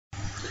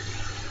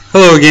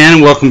Hello again,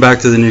 and welcome back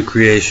to the New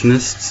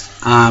Creationists.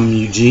 I'm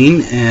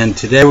Eugene, and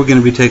today we're going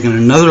to be taking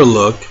another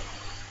look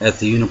at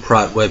the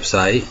UniProt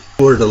website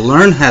in order to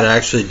learn how to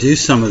actually do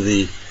some of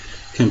the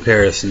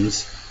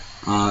comparisons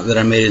that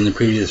I made in the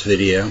previous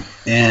video,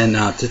 and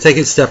to take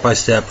it step by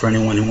step for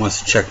anyone who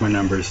wants to check my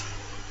numbers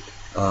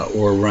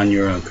or run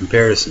your own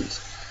comparisons.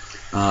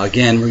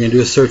 Again, we're going to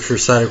do a search for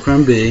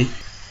Cytochrome B.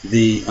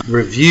 The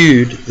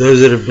reviewed,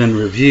 those that have been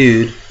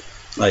reviewed,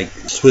 like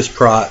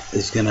SwissProt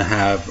is going to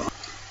have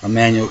a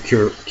manual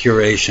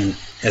curation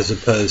as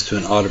opposed to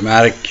an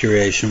automatic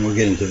curation. We'll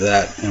get into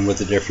that and what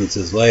the difference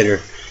is later.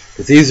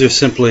 But these are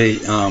simply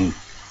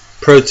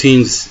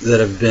proteins that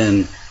have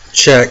been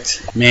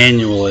checked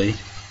manually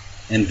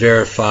and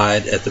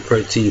verified at the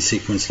protein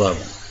sequence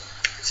level.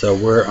 So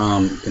we're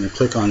going to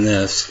click on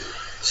this.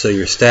 So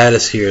your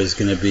status here is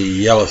going to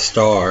be yellow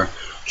star,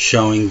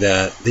 showing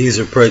that these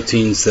are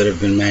proteins that have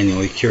been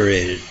manually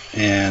curated.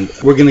 And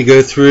we're going to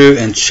go through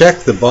and check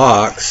the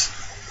box.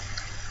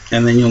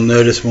 And then you'll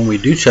notice when we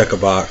do check a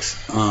box,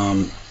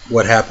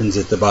 what happens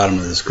at the bottom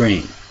of the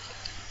screen.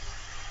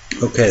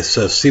 Okay,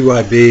 so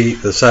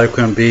CYB, the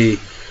Cytochrome B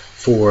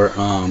for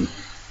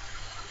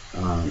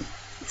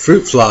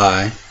fruit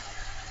fly,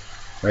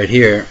 right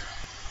here,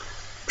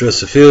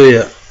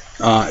 Drosophila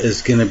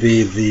is going to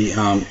be the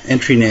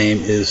entry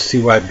name is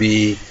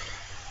CYB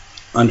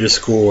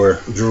underscore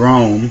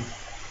Jerome,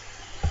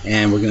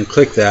 and we're going to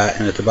click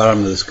that, and at the bottom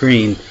of the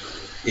screen,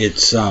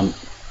 it's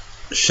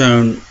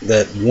shown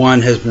that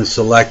one has been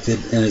selected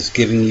and it's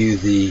giving you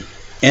the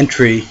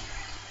entry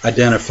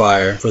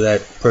identifier for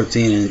that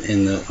protein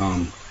in the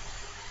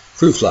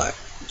fruit fly.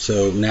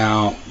 So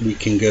now we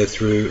can go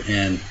through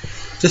and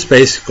just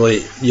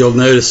basically, you'll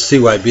notice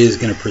CYB is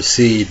going to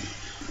precede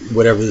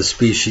whatever the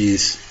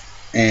species,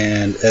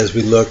 and as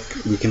we look,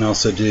 we can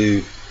also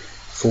do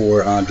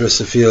for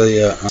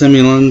Drosophila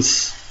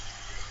simulans,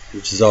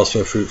 which is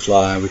also a fruit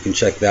fly. We can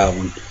check that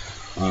one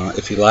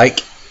if you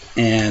like.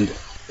 And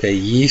okay,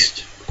 yeast,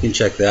 you can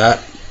check that.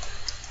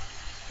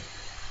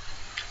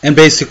 And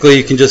basically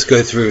you can just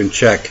go through and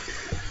check,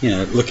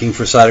 looking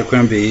for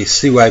Cytochrome B,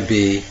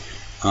 CYB,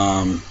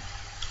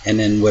 and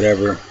then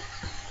whatever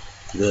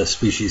the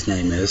species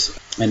name is,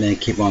 and then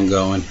keep on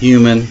going.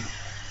 Human,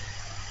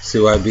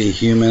 CYB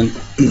human.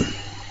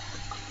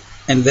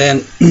 And then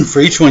for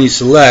each one you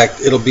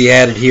select, it'll be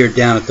added here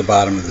down at the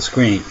bottom of the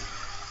screen.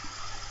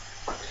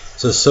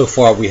 So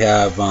far we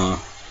have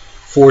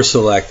 4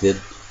 selected.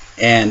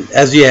 And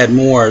as you add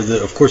more,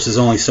 of course there's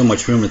only so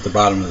much room at the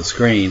bottom of the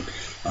screen.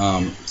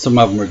 Some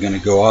of them are going to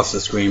go off the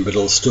screen, but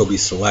it'll still be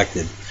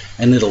selected.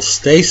 And it'll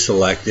stay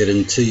selected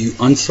until you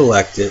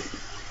unselect it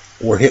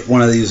or hit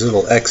one of these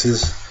little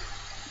X's.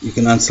 You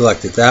can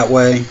unselect it that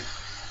way,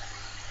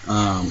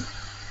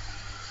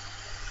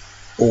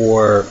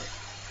 or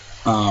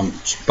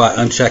by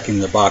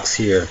unchecking the box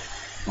here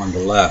on the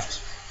left.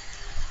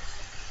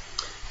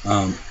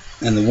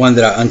 And the one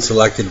that I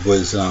unselected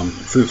was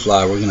fruit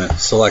fly. We're going to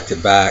select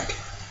it back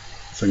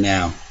for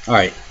now. All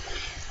right.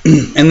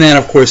 And then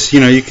of course,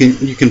 you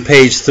can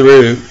page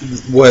through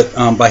what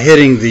by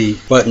hitting the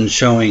button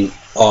showing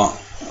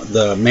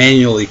the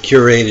manually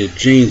curated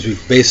genes.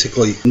 We've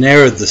basically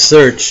narrowed the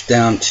search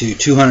down to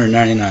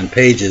 299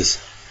 pages,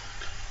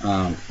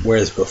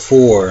 whereas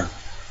before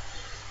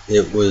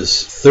it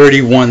was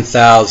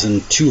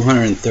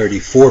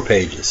 31,234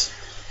 pages.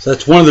 So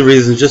that's one of the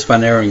reasons, just by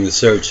narrowing the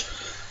search,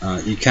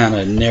 you kind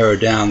of narrow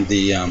down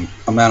the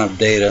amount of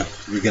data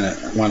you're going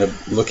to want to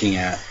looking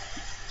at.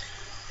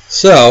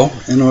 So,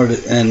 in order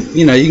to, and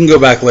you can go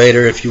back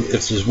later if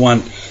there's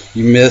one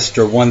you missed,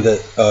 or one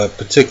that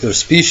particular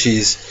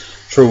species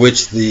for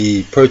which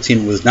the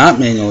protein was not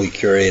manually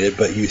curated,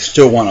 but you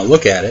still want to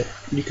look at it.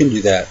 You can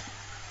do that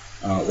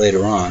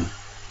later on,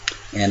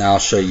 and I'll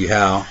show you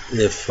how.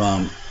 If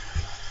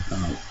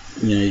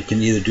you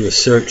can either do a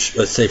search.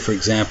 Let's say, for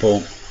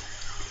example,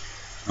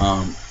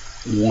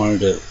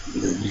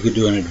 you could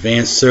do an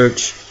advanced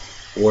search,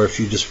 or if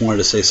you just wanted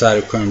to say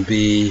Cytochrome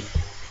B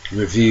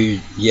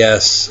reviewed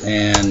yes,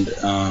 and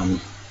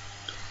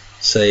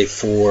say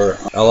for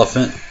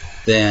elephant,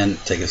 then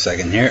take a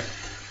second here.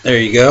 There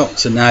you go.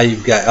 So now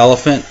you've got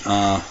elephant.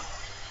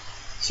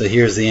 So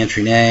here's the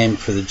entry name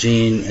for the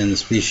gene and the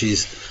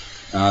species.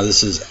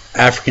 This is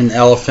African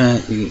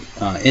elephant,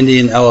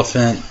 Indian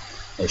elephant,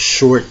 a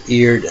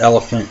short-eared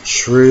elephant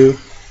shrew.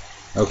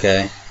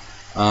 Okay.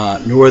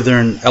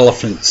 Northern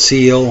elephant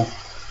seal,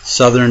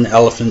 southern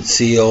elephant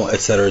seal,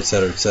 etc.,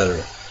 etc.,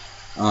 etc.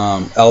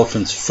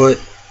 Elephant's foot,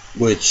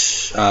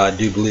 which I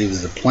do believe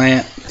is a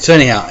plant. So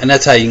anyhow, and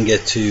that's how you can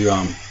get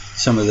to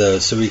some of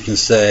those. So we can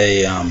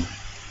say,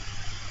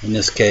 in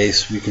this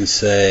case, we can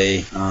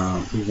say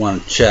we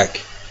want to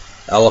check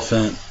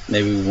elephant.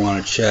 Maybe we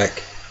want to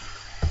check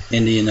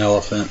Indian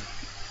elephant.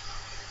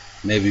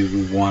 Maybe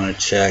we want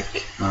to check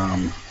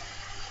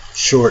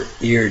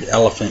short-eared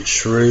elephant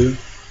shrew,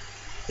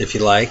 if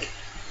you like,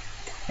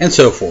 and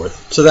so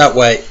forth. So that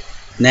way,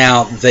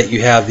 now that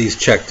you have these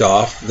checked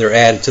off, they're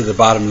added to the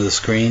bottom of the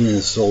screen in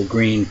this little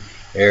green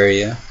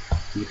area.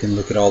 You can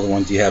look at all the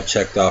ones you have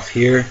checked off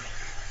here.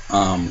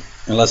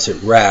 unless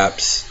it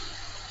wraps.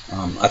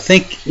 I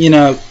think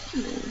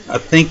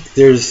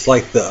there's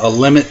like a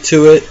limit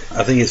to it.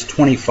 I think it's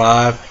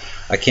 25.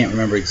 I can't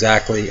remember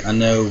exactly. I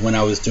know when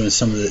I was doing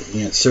some of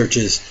the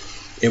searches,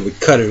 it would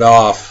cut it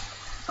off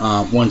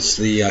once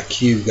the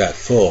cube got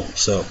full.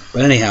 So,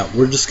 but anyhow,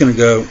 we're just going to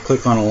go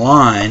click on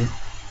Align,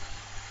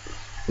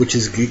 which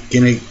is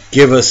going to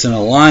give us an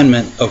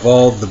alignment of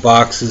all the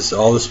boxes,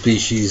 all the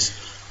species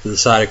for the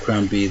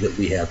Cytochrome B that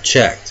we have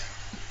checked.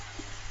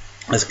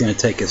 That's going to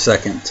take a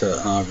second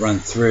to run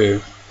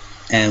through,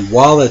 and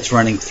while that's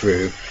running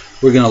through,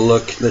 we're going to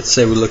look. Let's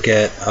say we look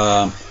at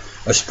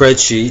a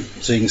spreadsheet.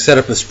 So you can set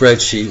up a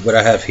spreadsheet. What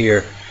I have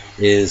here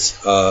is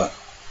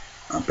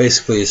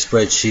basically a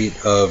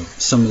spreadsheet of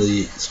some of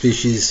the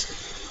species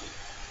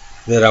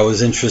that I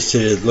was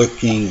interested in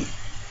looking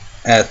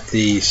at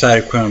the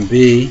Cytochrome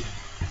B.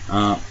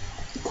 Of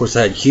course,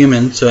 I had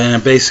human,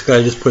 and basically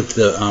I just put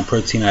the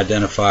protein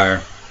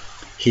identifier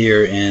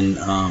here in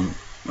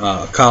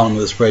a column of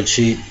the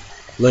spreadsheet.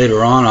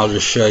 Later on, I'll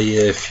just show you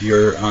if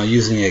you're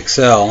using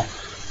Excel,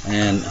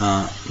 and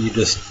you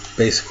just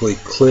basically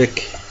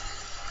click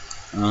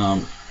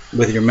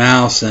with your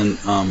mouse and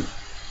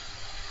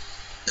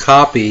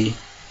copy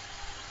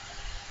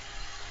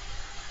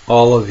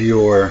all of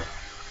your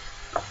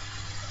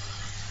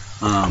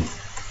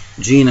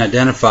gene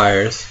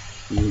identifiers.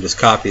 You can just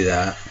copy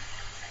that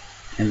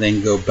and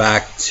then go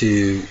back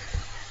to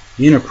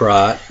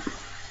UniProt.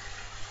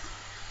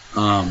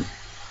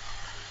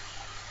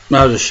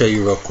 I'll just show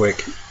you real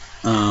quick,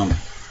 and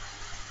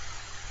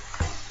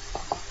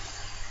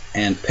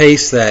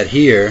paste that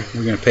here.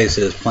 We're going to paste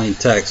it as plain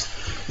text.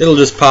 It'll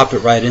just pop it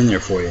right in there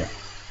for you,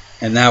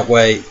 and that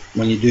way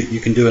when you do, you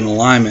can do an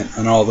alignment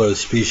on all those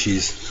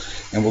species,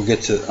 and we'll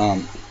get to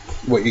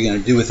what you're going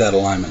to do with that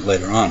alignment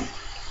later on.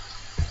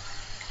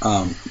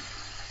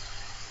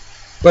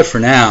 But for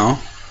now,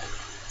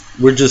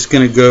 we're just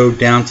going to go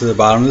down to the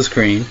bottom of the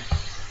screen,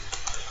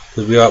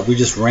 because we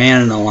just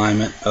ran an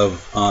alignment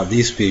of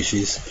these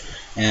species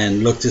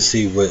and look to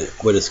see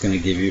what it's going to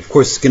give you. Of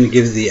course, it's going to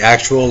give you the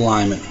actual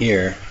alignment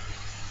here.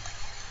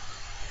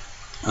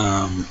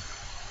 Then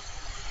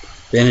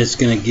it's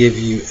going to give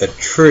you a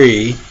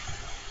tree,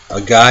 a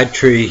guide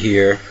tree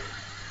here,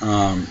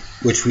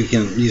 which we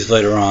can use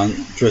later on.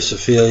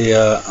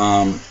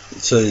 Drosophila,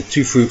 so the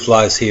two fruit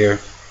flies here.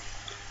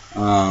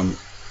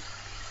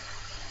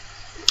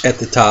 At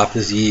the top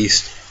is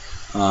yeast,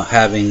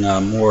 having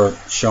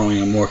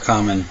showing a more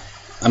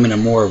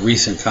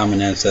recent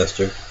common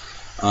ancestor.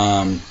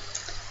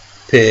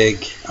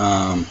 Pig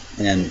and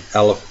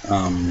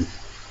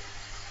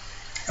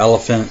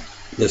elephant.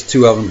 There's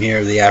two of them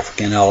here: the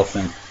African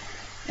elephant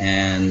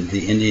and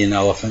the Indian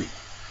elephant,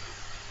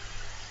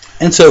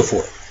 and so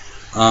forth.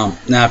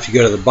 Now, if you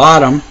go to the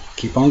bottom,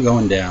 keep on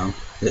going down.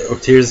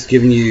 Here's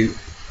giving you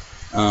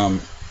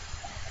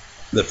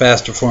the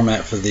faster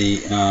format for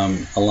the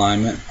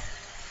alignment.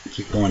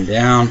 Keep going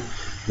down.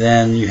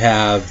 Then you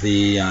have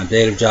the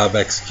date of job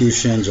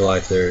execution,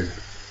 July 3rd.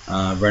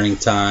 Running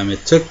time,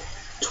 it took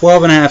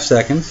 12.5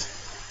 seconds.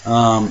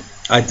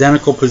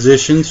 Identical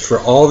positions for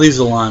all these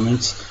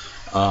alignments,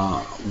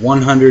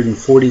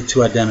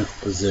 142 identical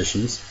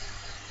positions,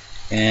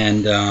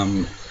 and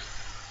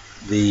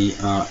the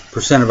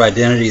percent of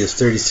identity is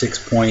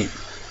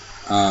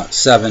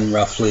 36.7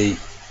 roughly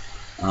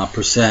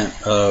percent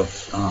of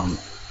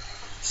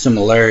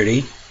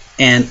similarity.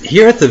 And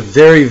here at the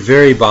very,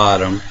 very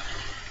bottom,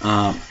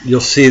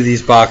 you'll see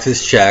these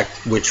boxes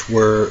checked, which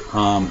were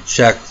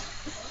checked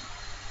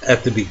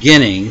at the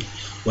beginning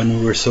when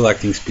we were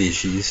selecting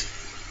species.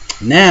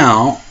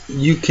 Now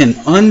you can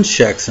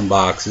uncheck some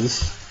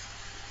boxes.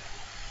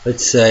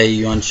 Let's say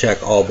you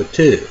uncheck all but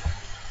 2.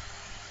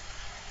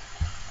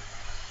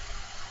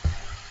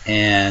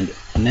 And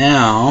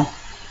now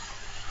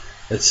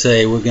let's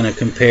say we're going to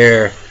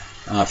compare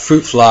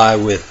fruit fly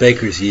with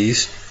baker's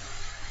yeast.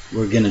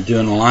 We're going to do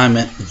an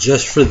alignment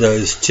just for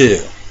those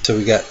 2. So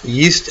we got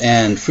yeast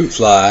and fruit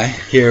fly.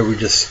 Here we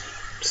just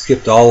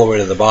skipped all the way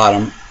to the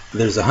bottom.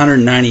 There's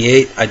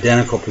 198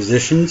 identical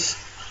positions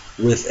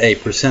with a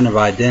percent of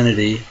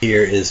identity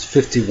here is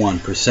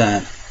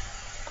 51%,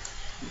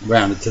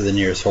 rounded to the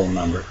nearest whole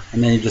number.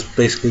 And then you just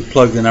basically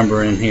plug the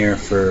number in here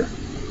for,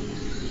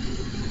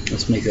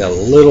 let's make that a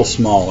little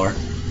smaller.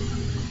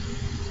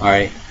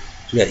 Alright,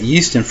 so we got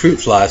yeast and fruit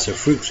fly, so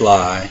fruit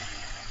fly.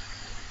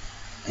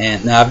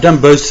 And now I've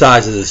done both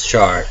sides of this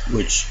chart,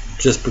 which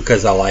just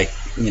because I like,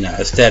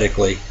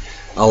 aesthetically,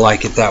 I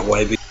like it that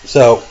way.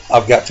 So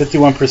I've got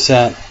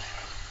 51%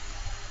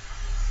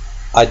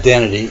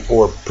 identity,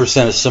 or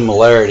percent of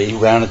similarity,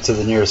 rounded to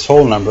the nearest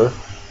whole number,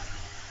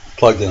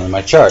 plugged into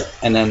my chart.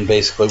 And then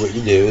basically what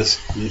you do is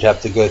you'd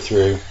have to go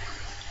through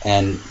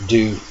and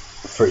do,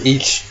 for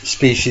each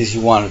species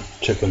you want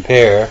to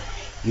compare,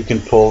 you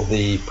can pull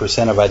the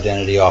percent of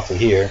identity off of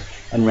here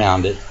and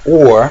round it,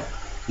 or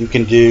you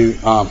can do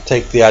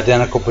take the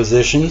identical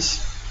positions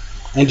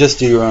and just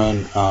do your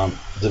own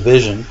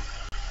division,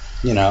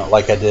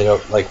 like I did,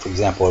 like for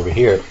example over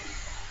here.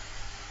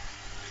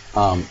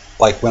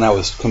 like when I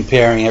was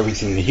comparing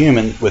everything to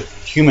human, with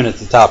human at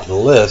the top of the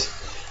list,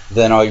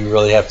 then all you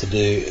really have to do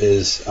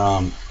is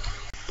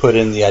put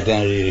in the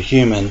identity to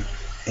human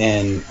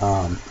in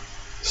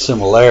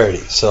similarity.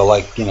 So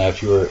like, you know,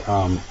 if you were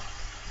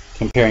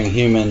comparing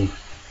human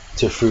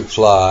to fruit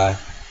fly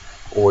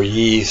or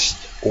yeast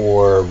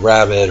or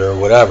rabbit or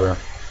whatever,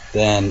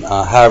 then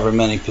however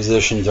many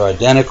positions are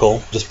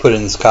identical, just put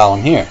in this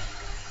column here,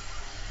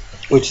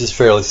 which is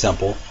fairly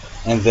simple.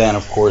 And then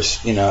of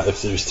course, you know,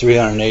 if there's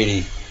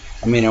 380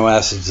 amino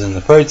acids in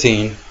the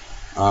protein,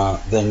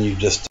 then you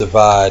just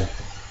divide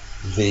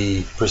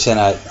the percent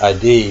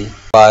ID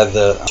by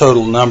the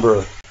total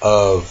number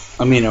of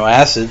amino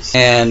acids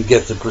and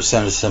get the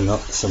percentage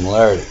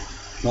similarity.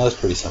 Well, that's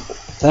pretty simple.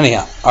 So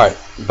anyhow, alright,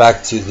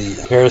 back to the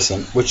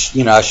comparison, which,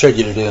 you know, I showed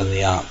you to do in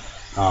the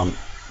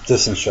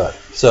distance chart.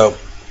 So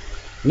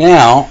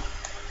now,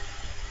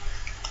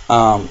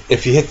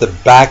 if you hit the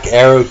back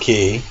arrow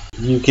key,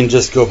 you can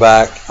just go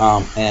back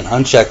and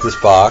uncheck this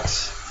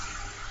box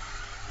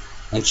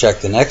and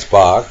check the next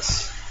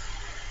box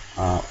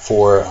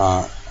for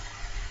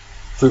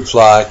fruit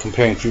fly,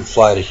 comparing fruit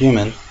fly to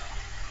human,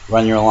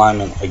 run your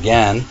alignment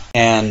again,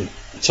 and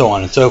so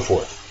on and so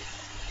forth.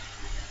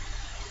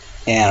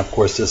 And of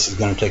course, this is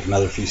going to take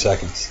another few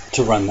seconds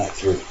to run that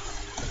through.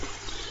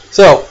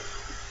 So,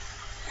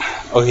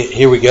 okay,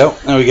 here we go.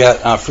 Now we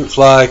got fruit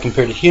fly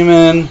compared to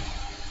human.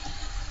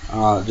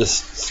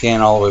 Just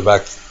scan all the way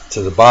back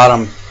to the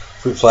bottom.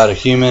 Fruit fly to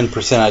human,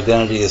 percent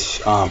identity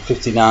is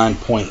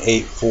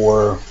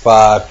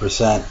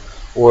 59.845%,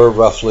 or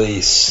roughly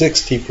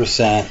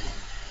 60%.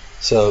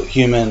 So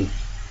human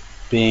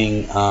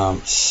being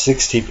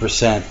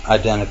 60%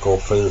 identical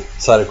for the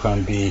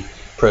Cytochrome B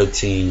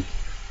protein.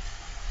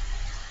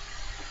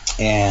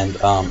 And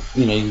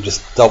you know, you can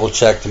just double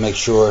check to make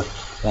sure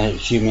that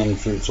human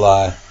fruit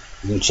fly,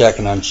 you can check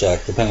and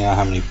uncheck depending on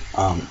how many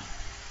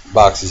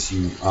boxes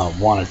you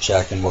want to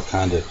check and what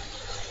kind of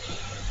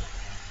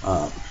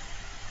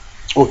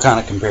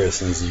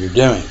comparisons you're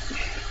doing.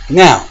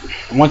 Now,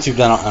 once you've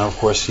done it, and of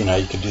course, you know,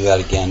 you could do that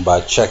again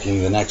by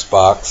checking the next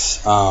box,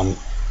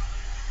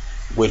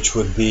 which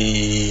would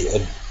be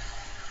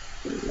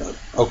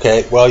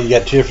okay, well, you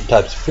got two different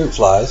types of fruit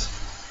flies.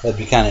 That'd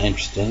be kind of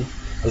interesting.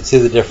 Let's see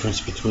the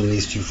difference between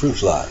these two fruit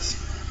flies.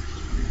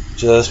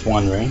 Just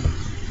wondering.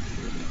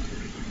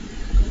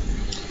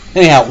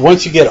 Anyhow,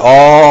 once you get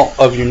all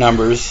of your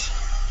numbers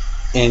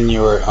in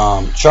your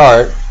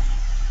chart,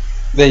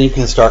 then you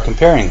can start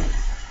comparing them.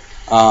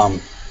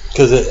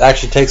 Because it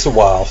actually takes a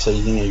while. So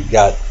you know, you've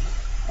got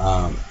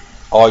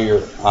all your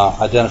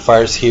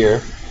identifiers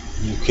here.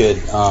 You could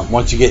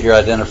once you get your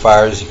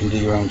identifiers, you can do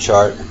your own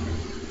chart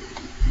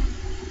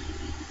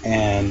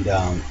and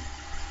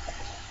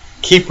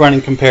keep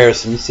running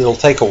comparisons. It'll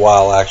take a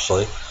while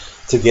actually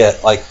to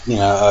get, like, you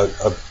know,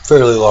 a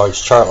fairly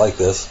large chart like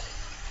this.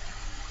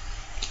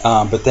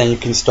 But then you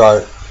can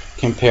start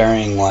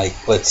comparing, like,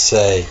 let's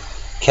say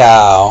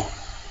cow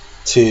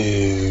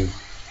to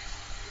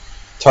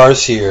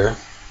tarsier,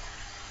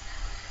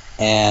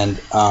 and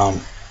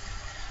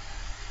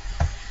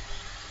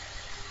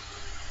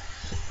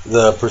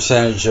the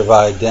percentage of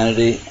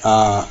identity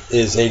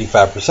is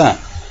 85%,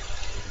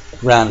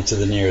 rounded to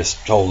the nearest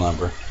whole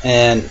number.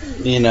 And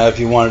you know, if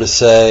you wanted to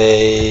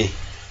say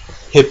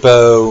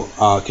hippo,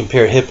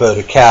 compare hippo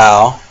to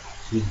cow,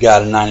 you've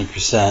got a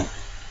 90%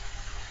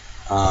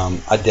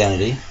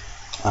 identity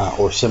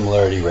or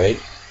similarity rate,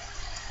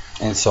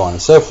 and so on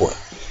and so forth.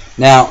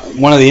 Now,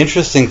 one of the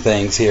interesting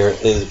things here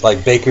is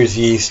like baker's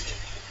yeast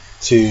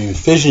to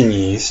fission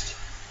yeast,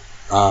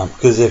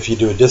 because if you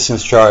do a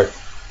distance chart,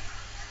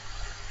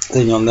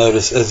 then you'll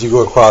notice as you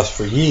go across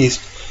for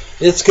yeast,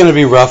 it's going to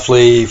be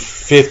roughly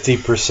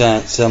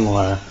 50%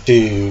 similar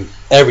to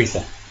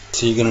everything.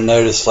 So you're going to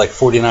notice like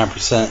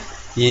 49%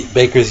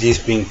 baker's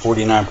yeast being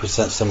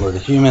 49% similar to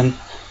human,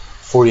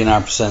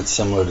 49%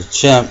 similar to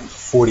chimp,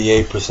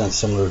 48%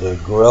 similar to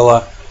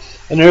gorilla,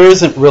 and there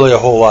isn't really a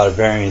whole lot of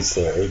variance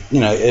there. You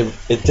know,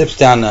 it dips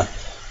down to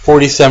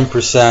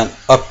 47%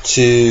 up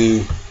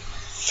to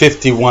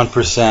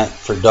 51%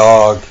 for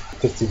dog,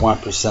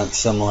 51%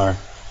 similar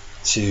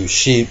to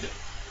sheep,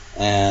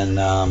 and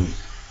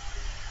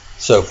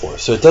so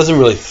forth. So it doesn't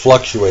really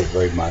fluctuate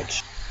very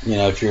much. You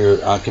know, if you're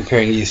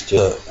comparing yeast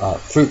to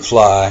fruit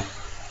fly,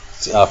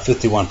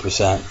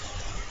 51%.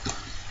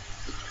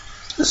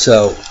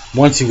 So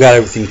once you've got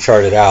everything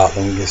charted out,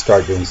 then we can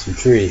start doing some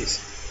trees.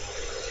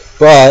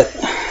 But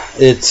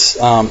it's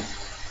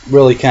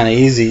really kind of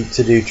easy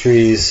to do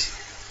trees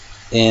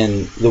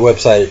in the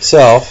website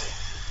itself,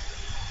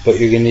 but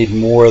you're going to need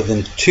more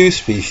than 2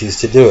 species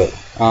to do it.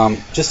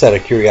 Just out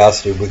of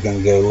curiosity, we're going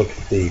to go look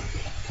at the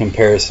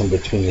comparison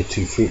between the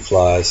 2 fruit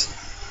flies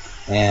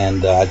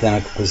and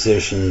identical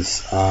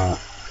positions,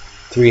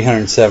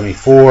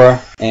 374,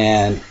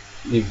 and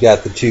you've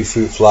got the 2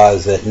 fruit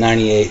flies at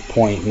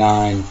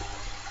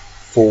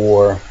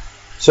 98.94,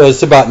 so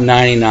it's about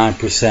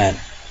 99%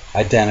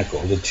 identical,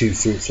 the 2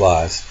 fruit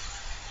flies.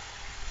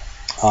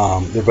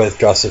 They're both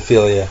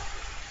Drosophila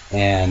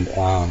and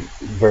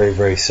very,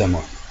 very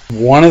similar.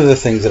 One of the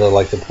things that I'd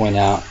like to point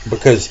out,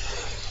 because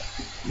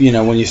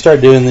when you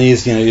start doing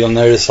these, you'll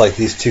notice like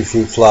these two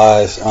fruit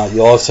flies.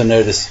 You'll also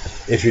notice,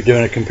 if you're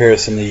doing a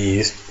comparison to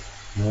yeast,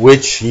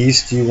 which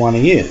yeast do you want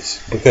to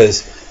use,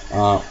 because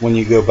when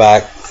you go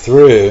back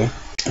through,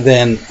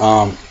 then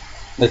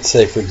let's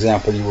say, for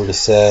example, you were to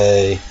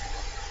say,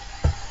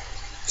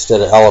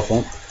 instead of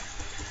elephant,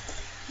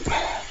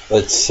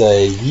 let's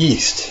say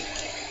yeast,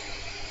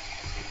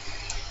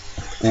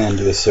 and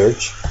do a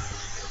search.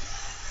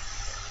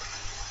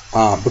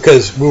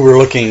 Because we were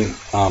looking,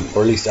 or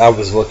at least I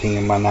was looking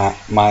in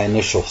my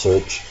initial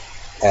search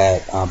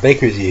at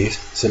baker's yeast.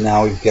 So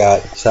now we've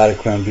got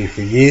Cytochrome B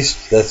for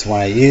yeast. That's the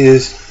one I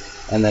used,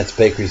 and that's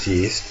baker's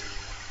yeast.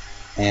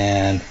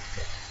 And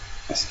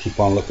let's keep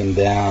on looking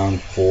down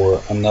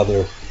for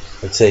another,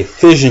 let's say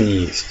fission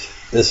yeast.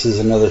 This is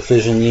another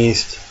fission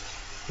yeast.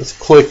 Let's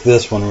click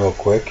this one real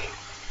quick.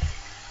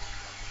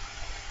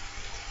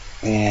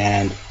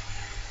 And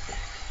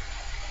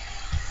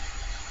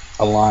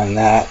align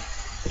that.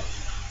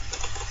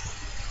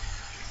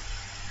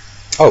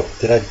 Oh,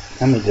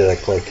 how many did I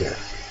click here?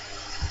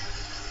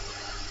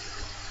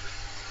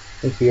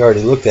 I think we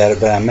already looked at it,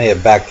 but I may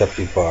have backed up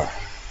too far.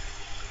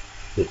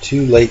 Is it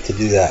too late to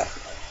do that?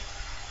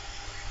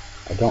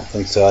 I don't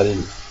think so. I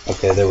didn't.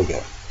 Okay, there we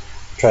go.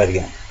 Try it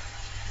again.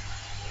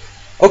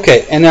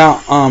 Okay, and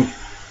now,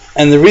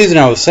 and the reason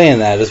I was saying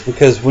that is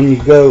because when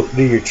you go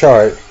do your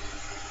chart,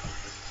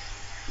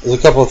 there's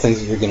a couple of things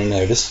that you're going to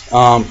notice.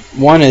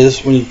 One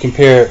is when you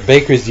compare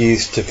baker's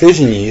yeast to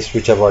fission yeast,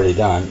 which I've already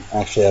done.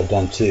 Actually, I've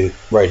done two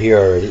right here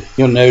already.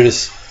 You'll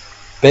notice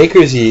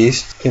baker's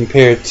yeast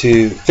compared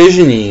to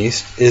fission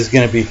yeast is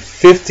going to be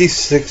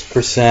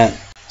 56%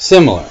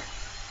 similar,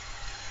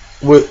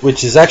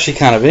 which is actually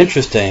kind of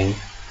interesting,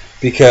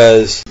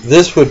 because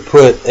this would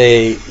put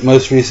a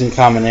most recent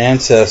common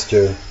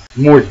ancestor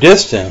more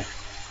distant,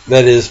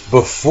 that is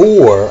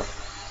before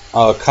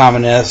a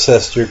common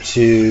ancestor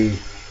to,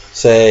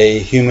 say,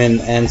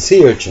 human and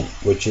sea urchin,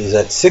 which is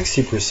at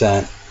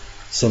 60%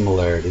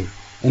 similarity.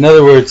 In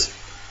other words,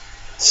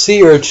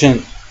 sea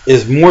urchin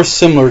is more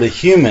similar to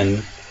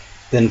human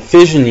than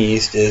fission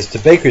yeast is to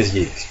baker's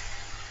yeast.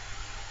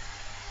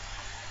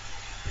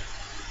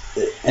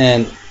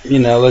 And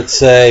let's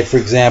say, for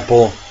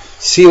example,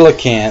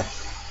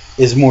 coelacanth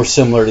is more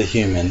similar to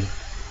human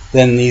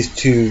than these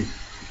two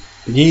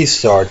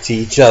yeasts are to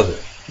each other,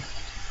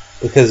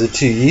 because the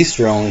two yeasts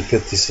are only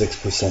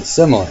 56%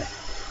 similar.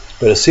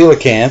 But a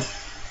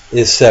coelacanth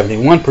is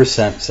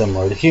 71%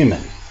 similar to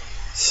human,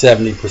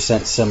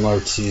 70%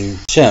 similar to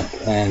chimp,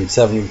 and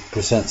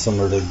 70%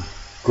 similar to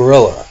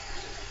gorilla,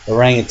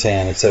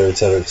 orangutan, etc.,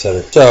 etc.,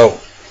 etc. So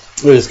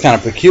it is kind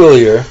of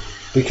peculiar,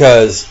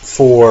 because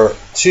for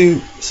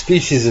two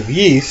species of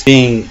yeast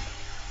being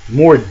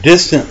more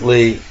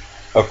distantly,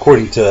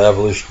 according to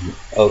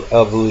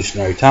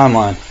evolutionary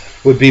timeline,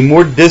 would be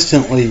more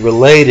distantly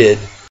related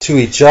to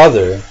each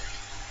other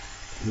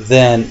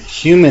than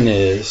human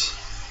is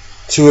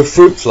to a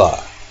fruit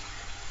fly.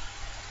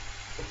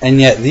 And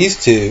yet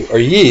these two are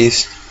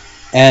yeast,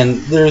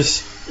 and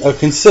there's a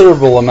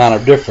considerable amount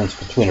of difference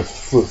between a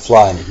fruit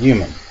fly and a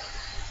human,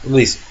 at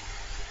least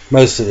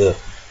most of the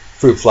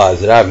fruit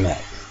flies that I've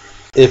met.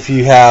 If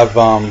you have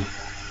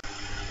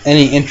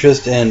any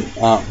interest in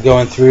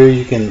going through,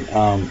 you can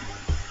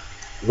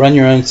run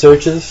your own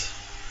searches,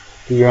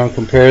 do your own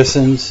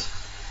comparisons,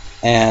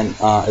 and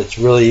it's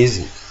really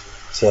easy.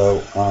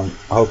 So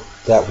I hope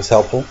that was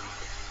helpful,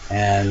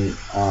 and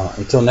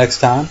until next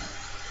time,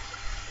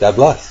 God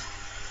bless.